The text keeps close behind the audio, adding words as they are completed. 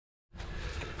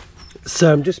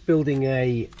So I'm just building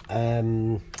a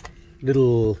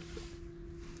little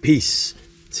piece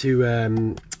to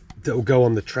that will go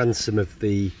on the transom of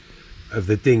the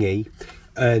dinghy,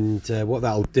 and what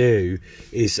that'll do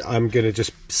is I'm going to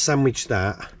just sandwich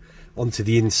that onto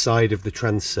the inside of the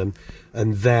transom,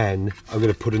 and then I'm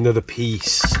going to put another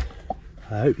piece,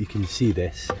 I hope you can see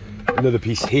this, another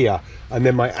piece here, and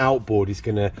then my outboard is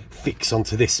going to fix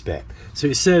onto this bit. So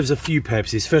it serves a few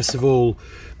purposes. First of all,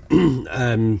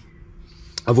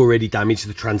 I've already damaged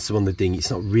the transom on the dinghy.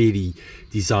 It's not really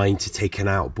designed to take an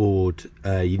outboard.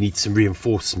 You need some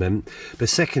reinforcement. But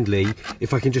secondly,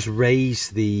 if I can just raise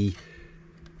the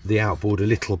outboard a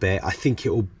little bit, I think it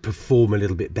will perform a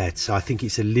little bit better. I think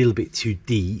it's a little bit too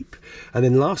deep. And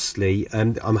then lastly,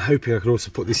 I'm hoping I can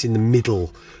also put this in the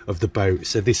middle of the boat,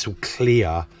 so this will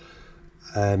clear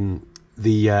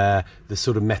the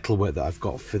sort of metalwork that I've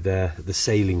got for the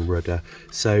sailing rudder.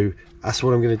 So that's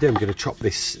what I'm going to do. I'm going to chop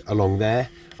this along there.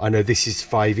 I know this is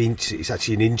 5 inches. It's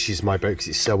actually in inches, my boat, because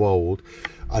it's so old.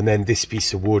 And then this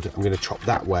piece of wood, I'm going to chop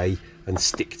that way and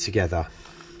stick together.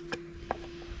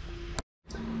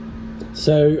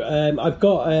 So I've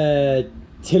got a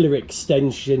tiller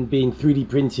extension being 3D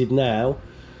printed now.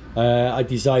 I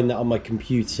designed that on my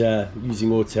computer using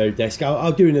Autodesk.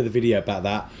 I'll do another video about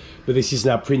that. But this is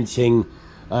now printing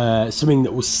something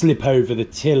that will slip over the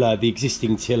tiller, the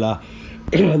existing tiller.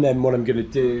 And then what I'm going to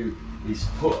do is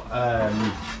put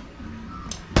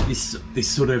this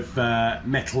sort of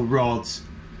metal rod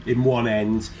in one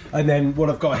end, and then what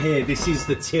I've got here, this is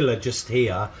the tiller just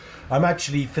here. I'm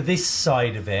actually, for this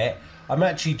side of it, I'm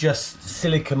actually just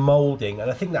silicone moulding,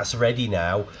 and I think that's ready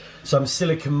now. So I'm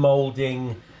silicone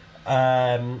moulding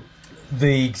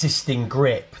the existing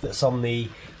grip that's on the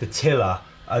tiller,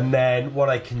 and then what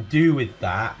I can do with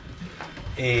that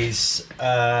is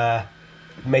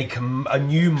make a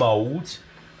new mould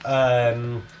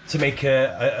to make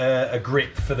a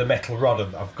grip for the metal rod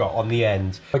I've got on the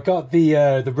end. I got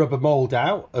the rubber mould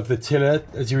out of the tiller.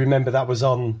 As you remember, that was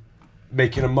on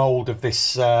making a mould of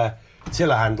this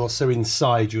tiller handle. So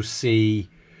inside you'll see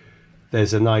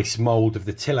there's a nice mould of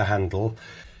the tiller handle.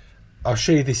 I'll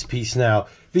show you this piece now.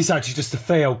 This is actually just a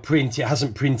failed print. It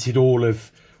hasn't printed all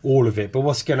of it, but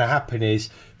what's going to happen is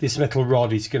this metal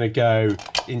rod is going to go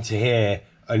into here,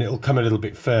 and it'll come a little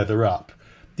bit further up.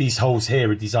 These holes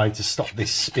here are designed to stop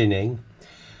this spinning,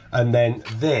 and then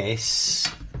this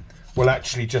will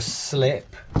actually just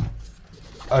slip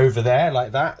over there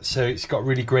like that, so it's got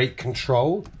really great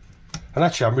control. And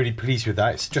actually I'm really pleased with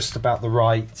that. It's just about the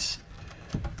right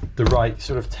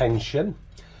sort of tension.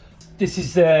 This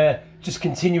is just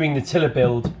continuing the tiller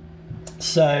build.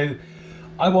 So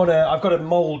I've got a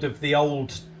mould of the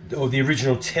old, or the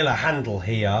original tiller handle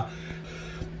here.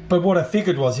 But what I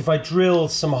figured was, if I drill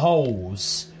some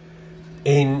holes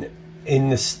in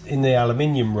the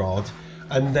aluminium rod,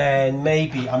 and then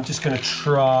maybe I'm just going to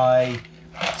try.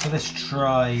 So let's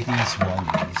try these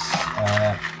ones.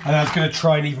 And I was going to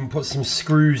try and even put some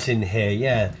screws in here.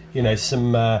 Yeah, you know,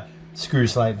 some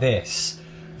screws like this.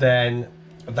 Then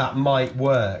that might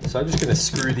work. So I'm just going to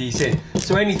screw these in.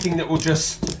 So anything that will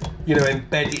just, you know,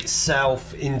 embed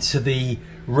itself into the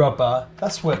rubber,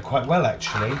 that's worked quite well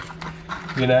actually.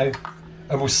 You know,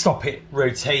 and we'll stop it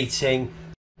rotating.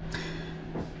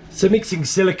 So mixing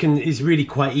silicone is really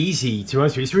quite easy, to be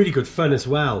honest with you. It's really good fun as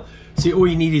well. So all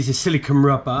you need is a silicone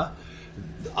rubber,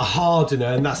 a hardener,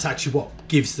 and that's actually what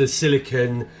gives the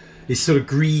silicone this sort of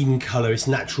green colour, its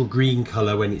natural green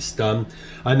colour when it's done.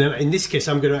 And then in this case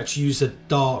I'm going to actually use a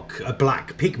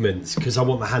black pigment, because I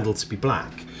want the handle to be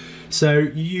black. So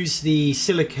you use the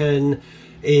silicone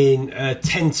in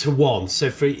 10:1.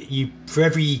 So for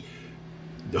every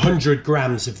 100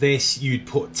 grams of this, you'd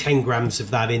put 10 grams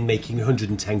of that in, making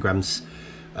 110 grams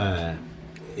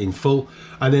in full.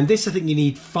 And then this, I think you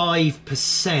need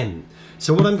 5%.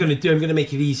 So what I'm going to do, I'm going to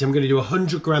make it easy. I'm going to do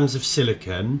 100 grams of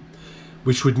silicone,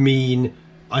 which would mean,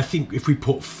 I think if we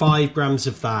put 5 grams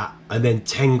of that and then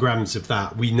 10 grams of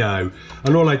that, we know.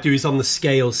 And all I do is on the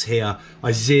scales here,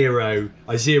 I zero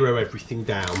everything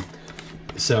down.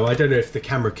 So I don't know if the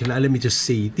camera can, let me just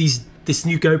see. This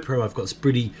new GoPro I've got's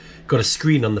got a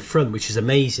screen on the front, which is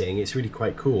amazing. It's really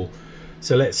quite cool.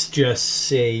 So let's just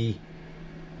see.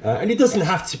 And it doesn't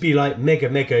have to be like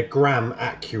mega gram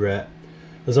accurate.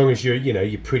 As long as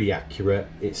you're pretty accurate,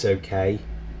 it's okay.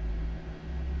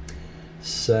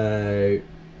 So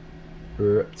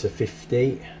we're up to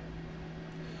 50.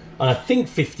 And I think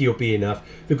 50 will be enough.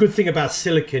 The good thing about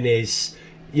silicone is,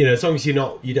 you know, as long as you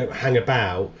don't hang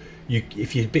about,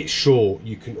 if you're a bit short,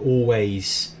 you can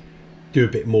always do a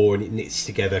bit more and it knits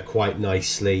together quite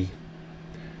nicely.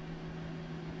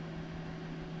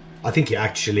 I think it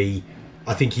actually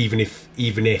I think even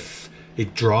if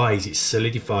it dries, it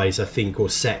solidifies, I think, or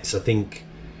sets, I think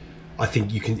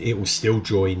it will still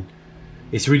join.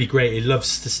 It's really great. It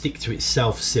loves to stick to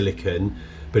itself, silicone,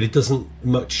 but it doesn't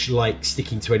much like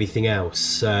sticking to anything else.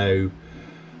 So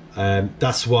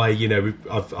that's why, you know,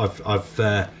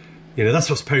 you know, that's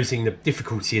what's posing the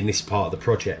difficulty in this part of the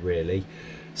project, really.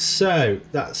 So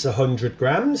that's 100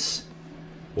 grams,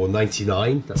 or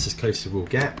 99. That's as close as we'll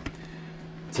get.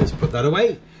 So let's put that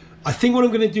away. I think what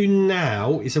I'm going to do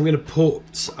now is I'm going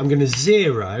to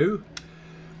zero,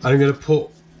 and I'm going to put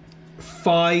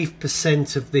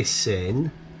 5% of this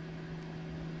in,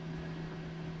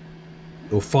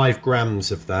 or 5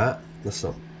 grams of that. That's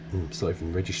not, it's not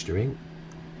even registering.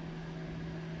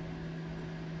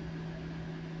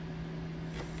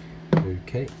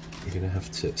 Okay, you're going to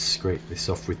have to scrape this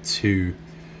off with 2.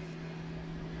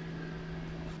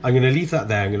 I'm going to leave that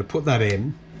there. I'm going to put that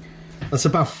in. That's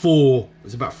about 4.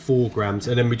 It's about 4 grams,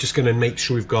 and then we're just going to make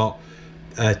sure we've got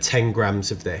 10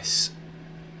 grams of this.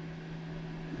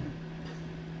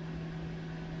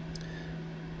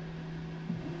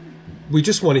 We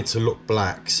just want it to look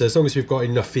black, so as long as we've got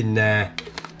enough in there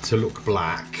to look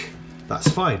black, that's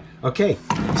fine. Okay,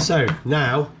 so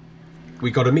now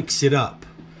we've got to mix it up.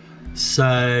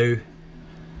 So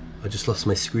I just lost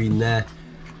my screen there,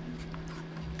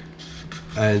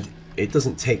 and it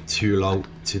doesn't take too long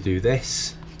to do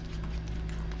this.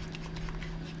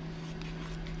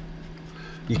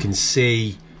 You can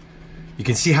see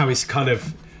how it's kind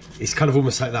of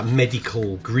almost like that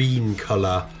medical green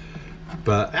colour,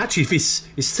 but actually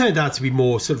it's turned out to be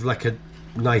more sort of like a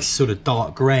nice sort of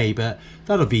dark grey, but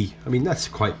that'll be, I mean, that's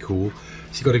quite cool.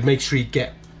 So you've got to make sure you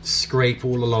scrape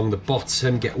all along the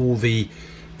bottom, get all the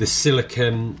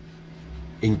silicone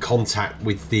in contact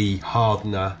with the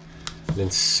hardener, and then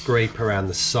scrape around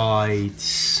the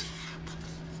sides.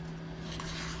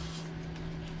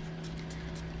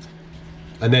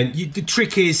 And then the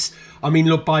trick is, I mean,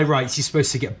 look, by rights you're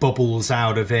supposed to get bubbles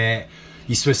out of it,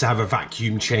 you're supposed to have a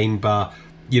vacuum chamber,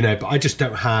 you know, but I just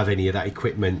don't have any of that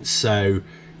equipment. So,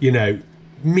 you know,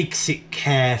 mix it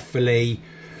carefully.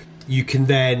 You can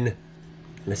then,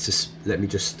 let me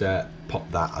just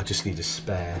pop that. I just need a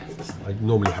spare. I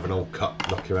normally have an old cup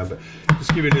knocking around, but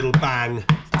just give it a little bang.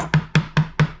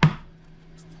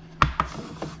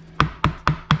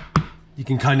 You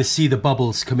can kind of see the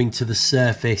bubbles coming to the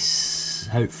surface.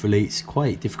 Hopefully, it's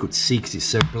quite difficult to see because it's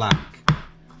so black.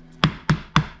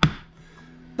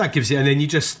 That gives it, and then you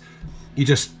just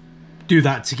do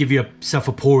that to give yourself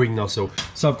a pouring nozzle.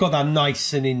 So I've got that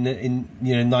nice and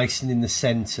nice and in the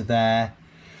centre there.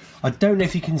 I don't know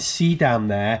if you can see down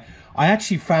there. I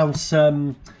actually found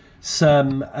some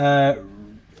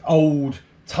old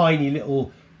tiny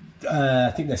little, I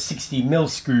think they're 16mm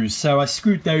screws. So I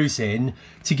screwed those in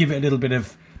to give it a little bit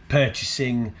of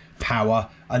purchasing power.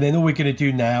 And then all we're going to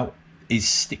do now is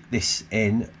stick this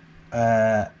in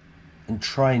and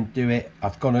try and do it.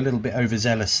 I've gone a little bit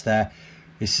overzealous there.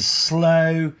 This is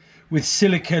slow. With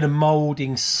silicone and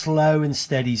moulding, slow and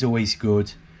steady is always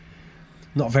good.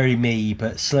 Not very me,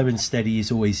 but slow and steady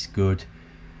is always good.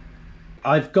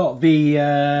 I've got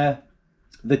the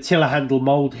tiller handle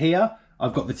mould here.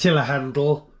 I've got the tiller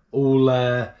handle all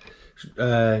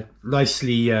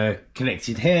nicely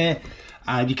connected here,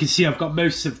 and you can see I've got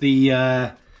most of the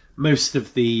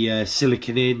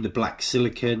silicone in, the black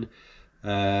silicone,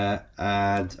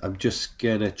 and I'm just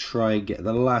gonna try and get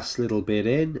the last little bit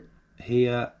in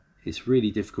here. It's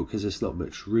really difficult because there's not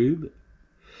much room.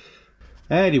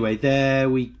 Anyway, there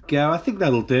we go. I think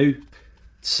that'll do.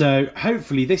 So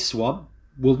hopefully this one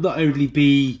will not only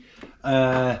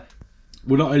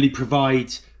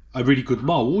provide a really good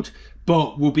mould,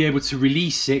 but we'll be able to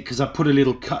release it because I put a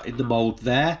little cut in the mould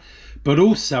there. But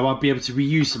also I'll be able to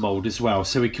reuse the mould as well.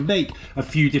 So we can make a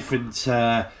few different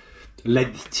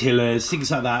length tillers, things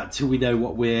like that, till we know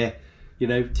what we're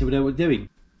doing.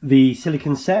 The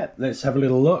silicone set, let's have a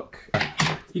little look.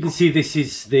 You can see this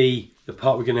is the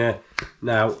part we're gonna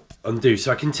now undo.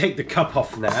 So I can take the cup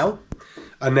off now,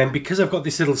 and then because I've got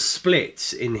this little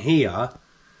split in here,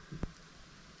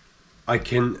 I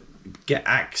can get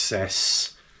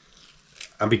access.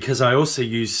 And because I also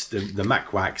use the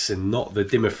Mac Wax and not the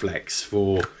Dimmerflex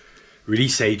for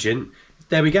release agent,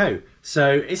 there we go.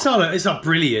 So it's not a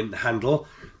brilliant handle,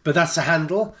 but that's a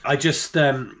handle. I just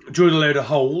drilled a load of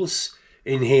holes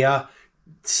in here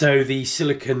so the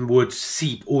silicone would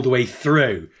seep all the way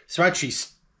through. So actually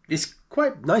it's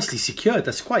quite nicely secured.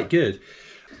 That's quite good.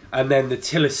 And then the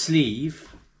tiller sleeve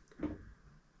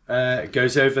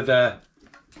goes over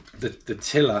the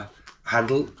tiller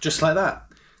handle just like that.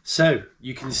 So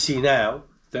you can see now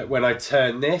that when I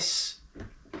turn this,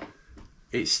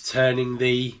 it's turning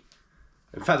the...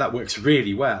 In fact, that works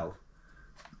really well.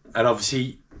 And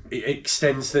obviously, it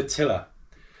extends the tiller.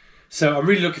 So I'm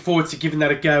really looking forward to giving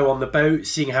that a go on the boat,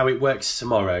 seeing how it works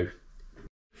tomorrow.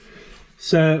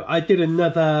 So I did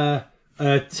another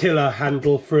tiller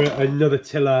handle for another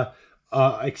tiller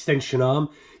extension arm.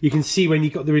 You can see when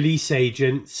you've got the release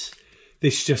agents,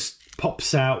 this just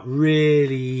pops out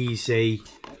really easy.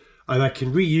 And I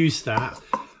can reuse that.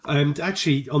 And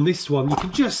actually on this one, you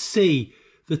can just see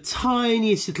the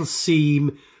tiniest little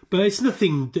seam, but it's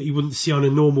nothing that you wouldn't see on a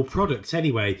normal product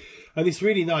anyway. And it's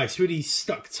really nice, really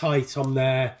stuck tight on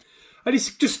there. And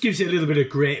it just gives it a little bit of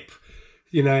grip,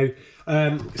 you know.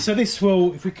 So this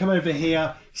will, if we come over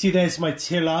here, see there's my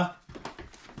tiller.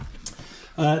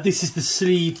 This is the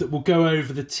sleeve that will go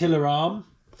over the tiller arm,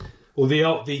 or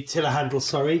the tiller handle,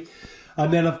 sorry.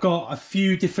 And then I've got a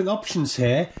few different options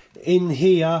here. In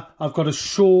here, I've got a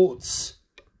short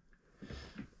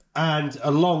and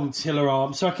a long tiller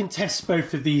arm, so I can test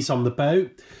both of these on the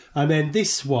boat. And then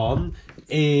this one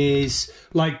is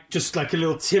just like a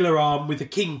little tiller arm with a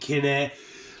kink in it.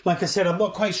 Like I said, I'm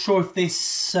not quite sure if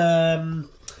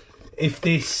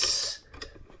this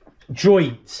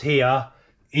joint here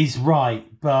is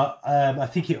right, but I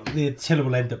think the tiller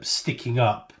will end up sticking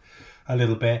up a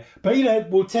little bit. But you know,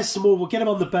 we'll test them all. We'll get them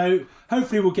on the boat.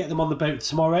 Hopefully, we'll get them on the boat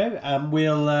tomorrow, and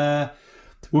we'll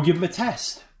give them a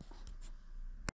test.